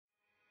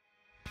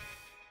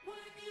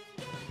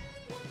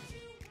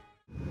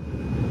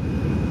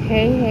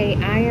Hey,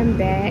 I am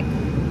back.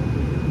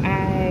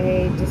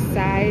 I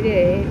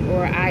decided,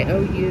 or I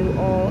owe you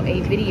all a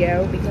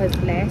video because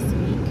last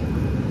week,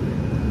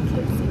 you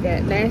can see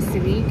that last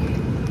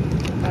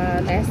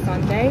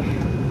Sunday,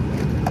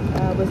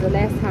 was the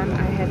last time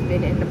I have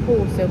been in the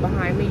pool. So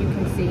behind me, you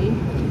can see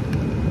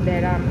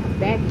that I'm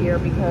back here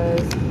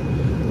because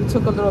we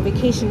took a little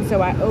vacation.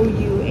 So I owe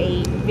you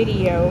a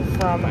video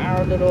from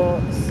our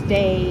little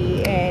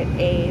stay at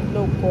a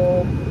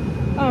local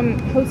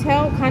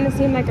hotel. Kind of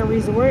seemed like a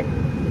resort,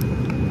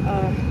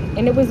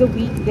 and it was a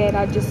week that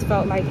I just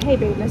felt like, hey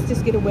babe, let's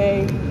just get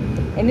away.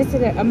 And it's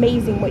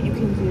amazing what you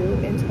can do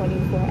in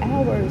 24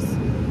 hours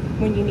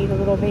when you need a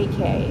little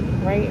vacay,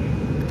 right?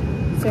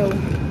 So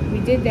we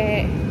did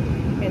that,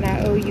 and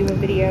I owe you a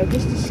video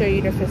just to show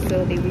you the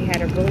facility. We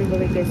had a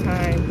really good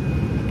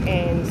time,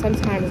 and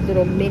sometimes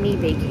little mini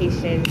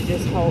vacations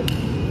just help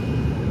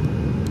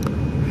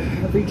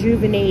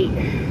rejuvenate,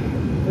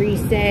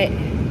 reset,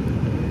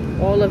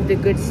 all of the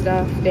good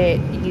stuff that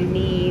you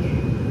need,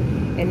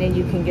 and then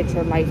you can get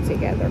your life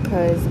together.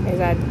 Because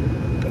as I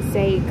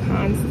say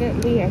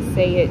constantly, I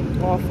say it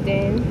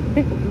often,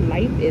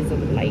 life is a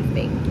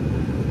lifing.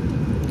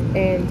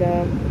 And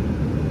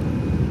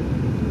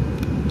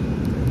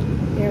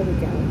there we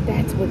go.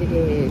 That's what it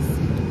is.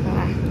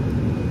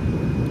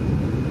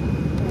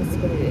 That's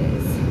what it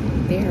is.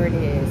 There it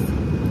is.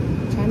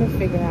 I'm trying to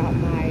figure out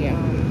my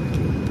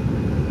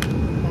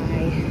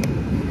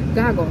my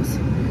goggles.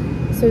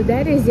 So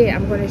that is it.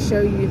 I'm going to show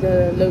you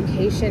the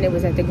location. It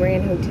was at the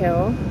Grand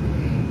Hotel,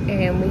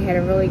 and we had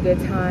a really good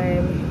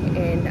time,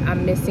 and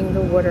I'm missing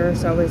the water.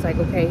 So I was like,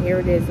 okay, here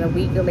it is a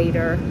week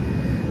later.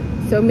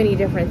 So many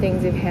different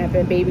things have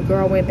happened. Baby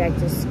girl went back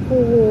to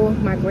school.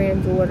 My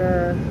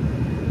granddaughter,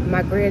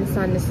 my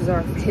grandson, this is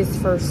his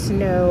first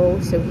snow,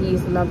 so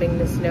he's loving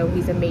the snow.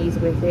 He's amazed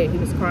with it. He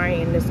was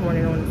crying this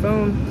morning on the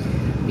phone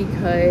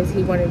because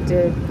he wanted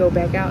to go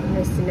back out in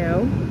the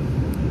snow.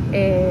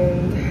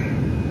 And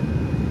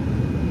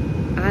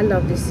I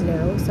love the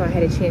snow, so I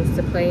had a chance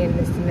to play in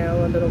the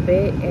snow a little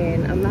bit,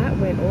 and a lot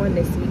went on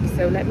this week.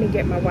 So let me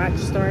get my watch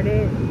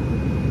started,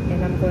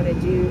 and I'm going to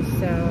do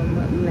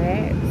some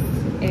laps.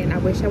 And I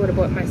wish I would have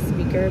bought my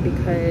speaker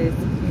because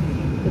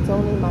it's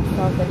only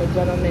myself and the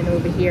gentleman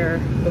over here.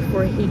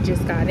 Before he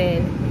just got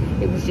in,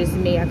 it was just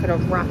me. I could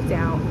have rocked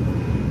out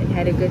and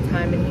had a good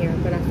time in here,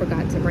 but I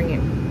forgot to bring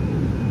it.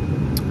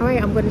 All right,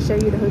 I'm going to show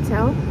you the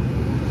hotel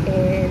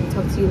and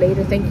talk to you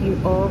later. Thank you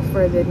all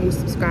for the new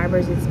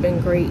subscribers. It's been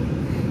great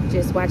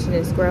just watching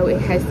this grow.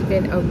 It has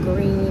been a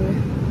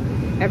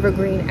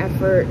evergreen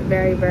effort,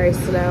 very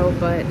slow,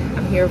 but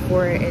I'm here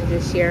for it and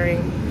just sharing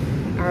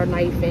our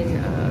life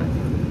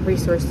and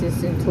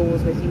resources and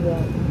tools with you all.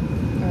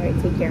 All right,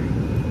 take care.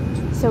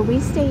 So we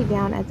stayed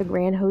down at the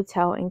Grand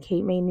Hotel in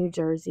Cape May, New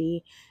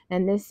Jersey,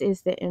 and this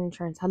is the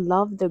entrance. I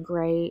love the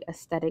gray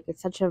aesthetic.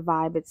 It's such a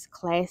vibe. It's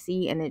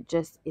classy, and it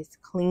just is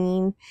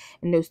clean.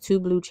 And those two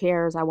blue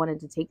chairs, I wanted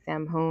to take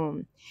them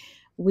home.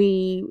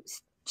 We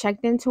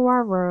checked into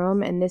our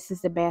room, and this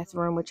is the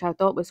bathroom, which I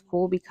thought was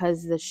cool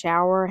because the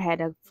shower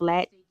had a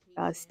flat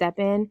step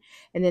in,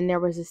 and then there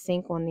was a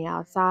sink on the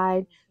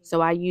outside.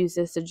 So I used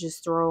this to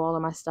just throw all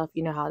of my stuff.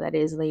 You know how that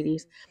is,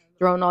 ladies,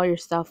 throwing all your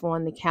stuff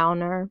on the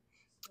counter,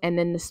 and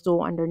then the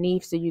stool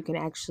underneath so you can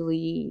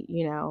actually,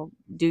 you know,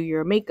 do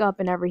your makeup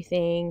and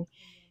everything.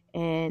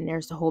 And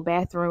there's the whole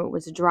bathroom. It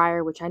was a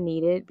dryer, which I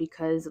needed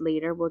because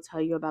later we'll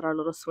tell you about our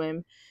little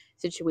swim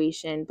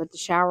situation. But the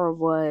shower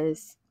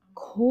was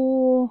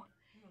cool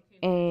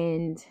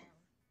and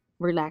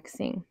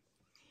relaxing.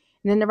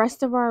 And then the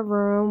rest of our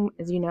room,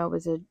 as you know,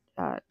 was a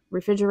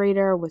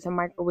refrigerator with a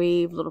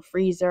microwave, little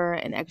freezer,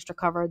 and extra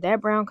cover.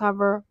 That brown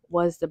cover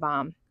was the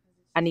bomb.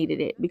 I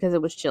needed it because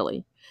it was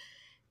chilly.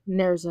 And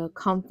there's a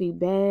comfy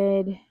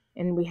bed,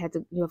 and we had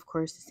to, you know, of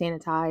course,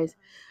 sanitize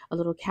a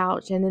little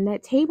couch. And then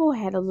that table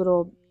had a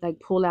little like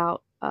pull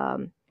out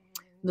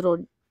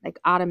little like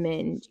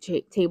ottoman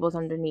tables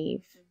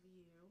underneath.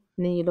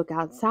 And then you look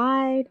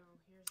outside,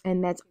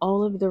 and that's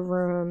all of the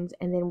rooms.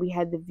 And then we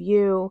had the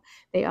view.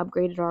 They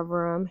upgraded our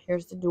room.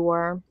 Here's the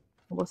door.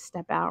 We'll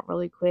step out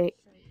really quick.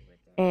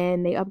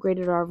 And they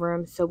upgraded our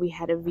room, so we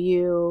had a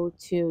view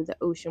to the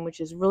ocean, which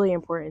is really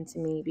important to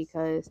me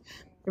because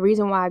the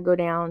reason why I go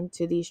down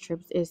to these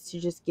trips is to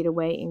just get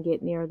away and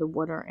get near the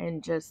water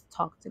and just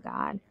talk to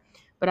God.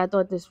 But I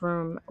thought this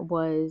room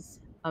was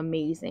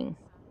amazing.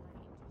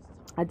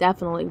 I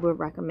definitely would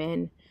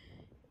recommend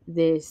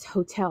this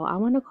hotel. I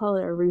want to call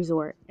it a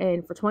resort.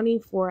 And for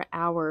 24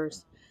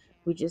 hours,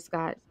 we just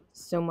got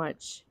so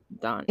much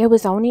done. It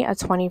was only a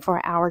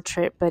 24-hour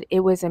trip, but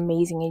it was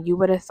amazing, and you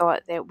would have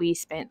thought that we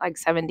spent like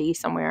 7 days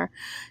somewhere.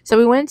 So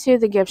we went to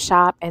the gift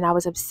shop, and I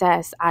was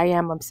obsessed. I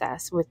am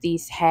obsessed with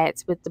these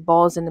hats with the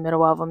balls in the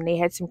middle of them. They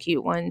had some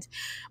cute ones,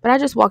 but I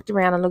just walked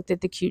around and looked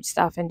at the cute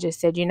stuff and just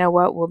said, you know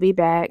what, we'll be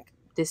back.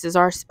 this is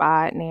our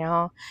spot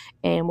now,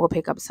 and we'll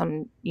pick up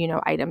some,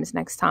 items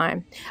next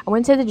time. I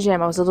went to the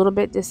gym. I was a little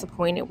bit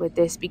disappointed with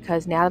this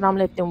because now that I'm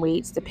lifting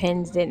weights, the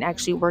pins didn't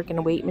actually work in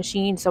the weight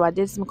machine. So I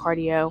did some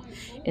cardio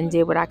and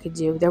did what I could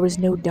do. There was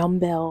no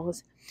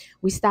dumbbells.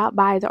 We stopped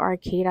by the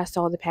arcade. I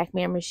saw the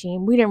Pac-Man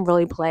machine. We didn't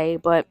really play,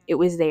 but it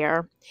was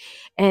there.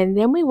 And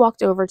then we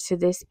walked over to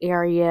this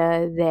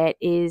area that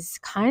is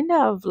kind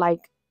of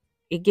like,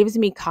 it gives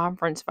me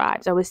conference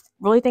vibes. I was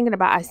really thinking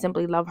about I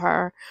Simply Love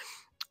Her,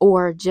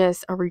 or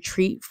just a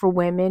retreat for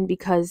women,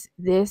 because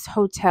this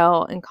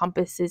hotel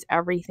encompasses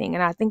everything.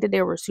 And I think that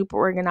they were super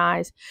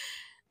organized.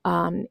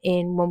 And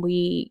when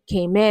we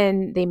came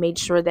in, they made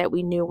sure that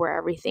we knew where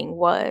everything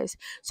was.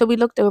 So we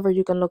looked over,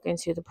 you can look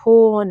into the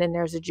pool, and then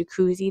there's a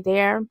jacuzzi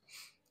there.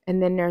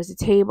 And then there's the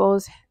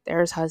tables,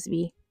 there's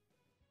husband,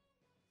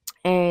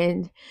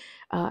 and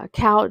a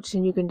couch,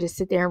 and you can just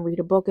sit there and read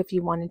a book if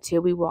you wanted to.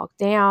 We walked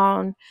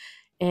down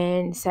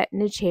and sat in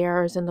the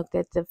chairs and looked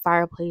at the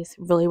fireplace.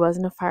 It really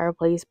wasn't a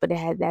fireplace, but it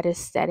had that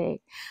aesthetic.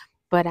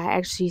 But I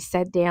actually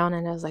sat down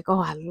and I was like,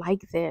 oh, I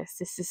like this.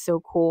 This is so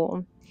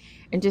cool.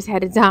 And just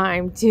had a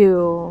time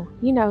to,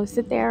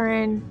 sit there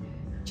and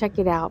check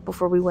it out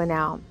before we went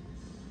out.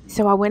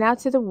 So I went out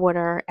to the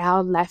water.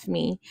 Al left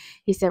me.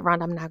 He said,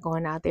 Rhonda, I'm not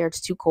going out there.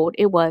 It's too cold.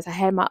 It was. I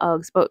had my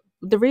Uggs. But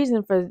the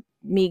reason for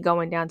me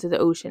going down to the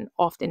ocean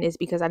often is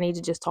because I need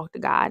to just talk to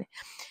God.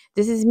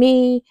 This is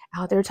me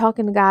out there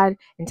talking to God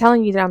and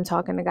telling you that I'm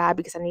talking to God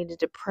because I needed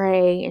to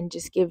pray and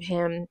just give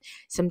him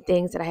some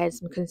things that I had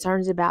some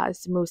concerns about.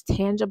 It's the most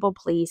tangible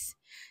place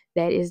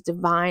that is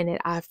divine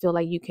that I feel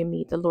like you can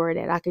meet the Lord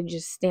at. I could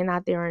just stand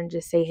out there and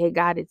just say, hey,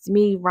 God, it's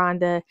me,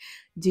 Rhonda.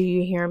 Do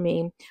you hear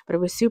me? But it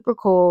was super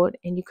cold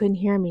and you couldn't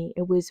hear me.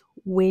 It was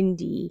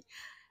windy,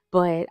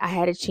 but I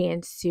had a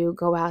chance to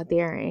go out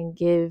there and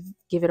give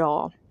it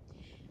all.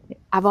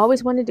 I've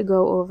always wanted to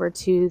go over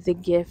to the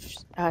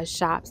gift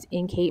shops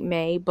in Cape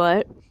May,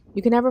 but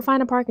you can never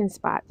find a parking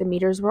spot. The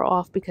meters were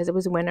off because it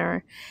was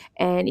winter.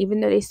 And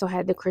even though they still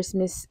had the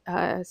Christmas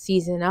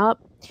season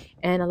up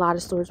and a lot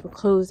of stores were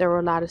closed, there were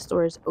a lot of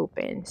stores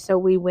open. So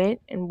we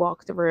went and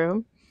walked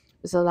through.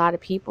 There's a lot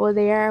of people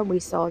there. We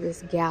saw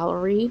this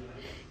gallery,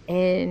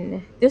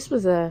 and this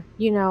was a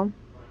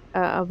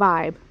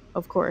vibe,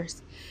 of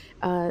course.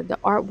 The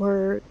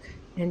artwork,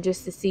 and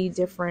just to see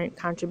different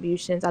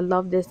contributions. I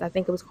love this. I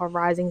think it was called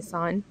Rising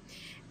Sun.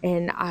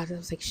 And I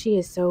was like, she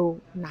is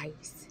so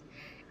nice.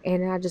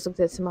 And I just looked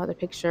at some other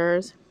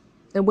pictures.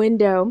 The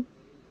window,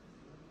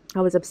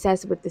 I was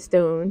obsessed with the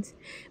stones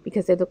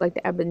because they look like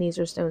the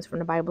Ebenezer stones from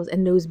the Bibles.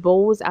 And those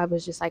bowls, I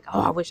was just like,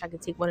 oh, I wish I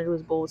could take one of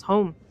those bowls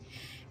home.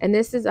 And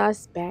this is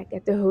us back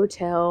at the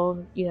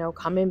hotel,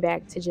 coming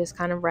back to just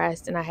kind of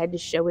rest. And I had to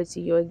show it to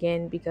you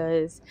again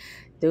because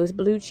those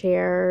blue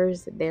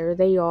chairs, there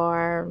they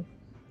are.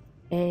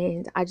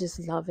 And I just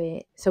love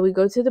it. So we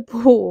go to the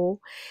pool,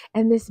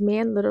 and this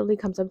man literally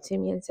comes up to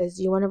me and says,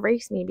 do you want to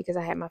race me? Because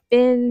I had my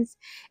fins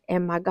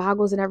and my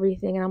goggles and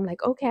everything. And I'm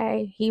like,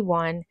 okay, he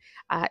won.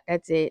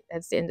 That's it.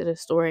 That's the end of the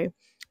story.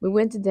 We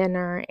went to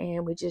dinner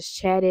and we just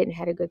chatted and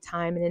had a good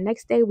time. And the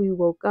next day we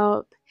woke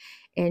up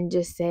and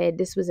just said,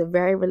 this was a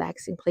very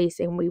relaxing place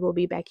and we will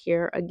be back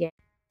here again.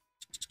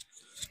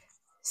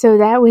 So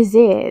that was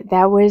it.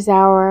 That was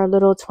our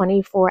little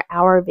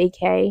 24-hour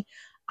vacay.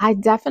 I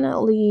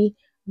definitely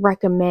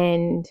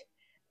recommend,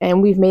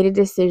 and we've made a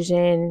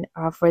decision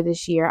for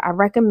this year, I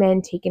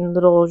recommend taking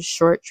little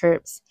short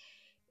trips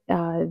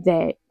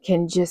that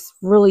can just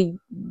really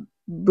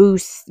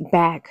boost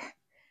back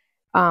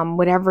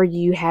whatever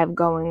you have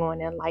going on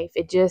in life.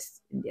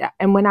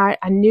 And when I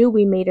knew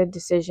we made a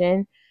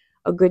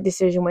good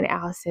decision when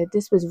Al said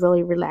this was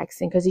really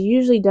relaxing, because he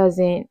usually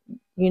doesn't,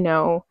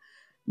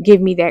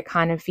 give me that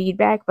kind of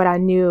feedback, but I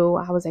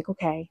was like,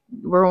 okay,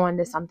 we're on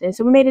to something.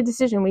 So we made a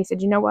decision. We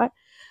said, you know what?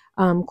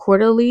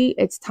 Quarterly,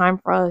 it's time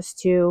for us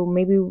to,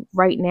 maybe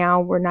right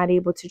now we're not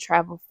able to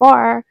travel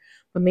far,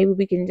 but maybe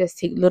we can just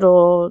take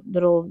little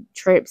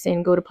trips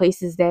and go to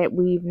places that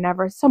we've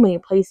never, so many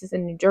places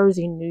in New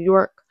Jersey, New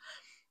York,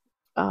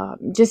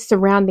 just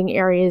surrounding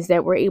areas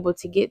that we're able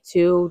to get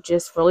to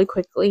just really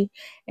quickly.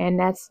 And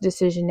that's the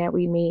decision that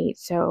we made.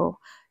 So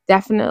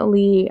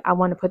definitely I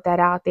want to put that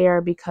out there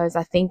because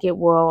I think it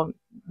will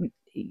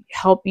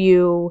help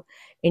you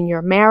in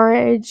your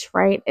marriage,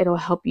 right? It'll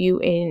help you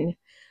in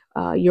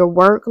your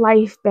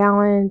work-life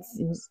balance.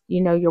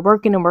 You're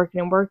working and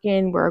working and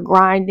working. We're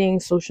grinding,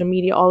 social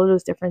media, all of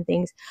those different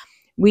things.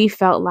 We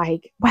felt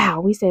like,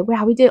 we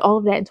did all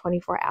of that in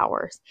 24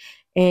 hours.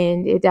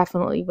 And it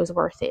definitely was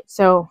worth it.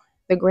 So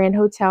the Grand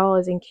Hotel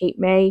is in Cape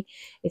May.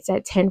 It's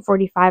at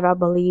 1045, I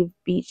believe,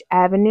 Beach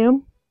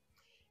Avenue.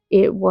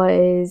 It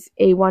was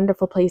a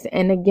wonderful place.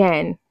 And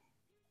again,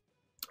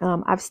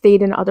 I've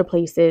stayed in other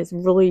places,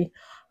 really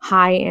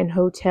high-end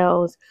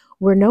hotels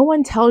where no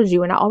one tells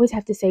you. And I always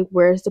have to say,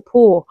 where's the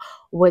pool?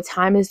 What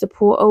time is the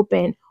pool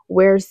open?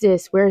 Where's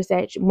this? Where's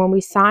that? When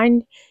we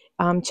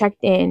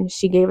checked in,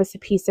 she gave us a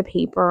piece of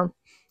paper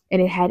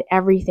and it had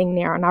everything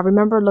there. And I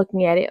remember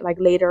looking at it like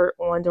later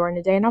on during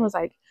the day and I was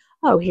like,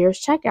 oh,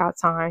 here's checkout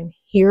time.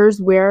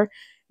 Here's where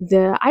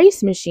the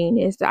ice machine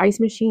is. The ice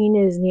machine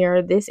is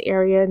near this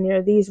area,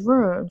 near these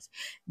rooms.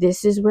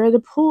 This is where the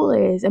pool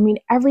is. I mean,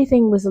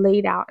 everything was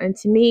laid out. And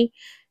to me,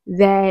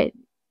 that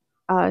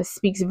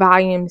speaks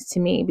volumes to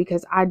me,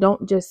 because I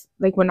don't just,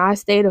 like, when I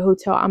stay at a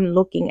hotel, I'm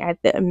looking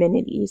at the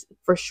amenities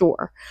for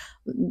sure.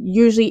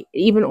 Usually,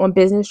 even on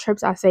business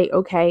trips, I say,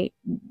 okay,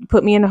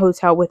 put me in a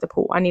hotel with a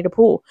pool. I need a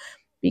pool,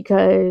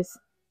 because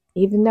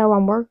even though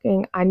I'm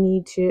working, I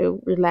need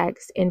to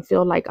relax and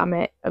feel like I'm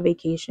at a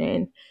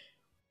vacation.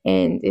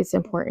 And it's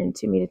important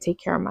to me to take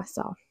care of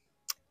myself.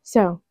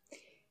 So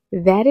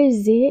that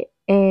is it.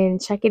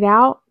 And check it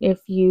out.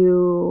 If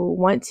you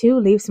want to,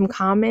 leave some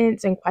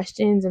comments and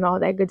questions and all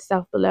that good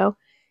stuff below.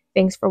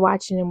 Thanks for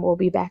watching, and we'll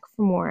be back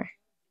for more.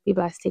 Be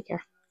blessed. Take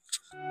care.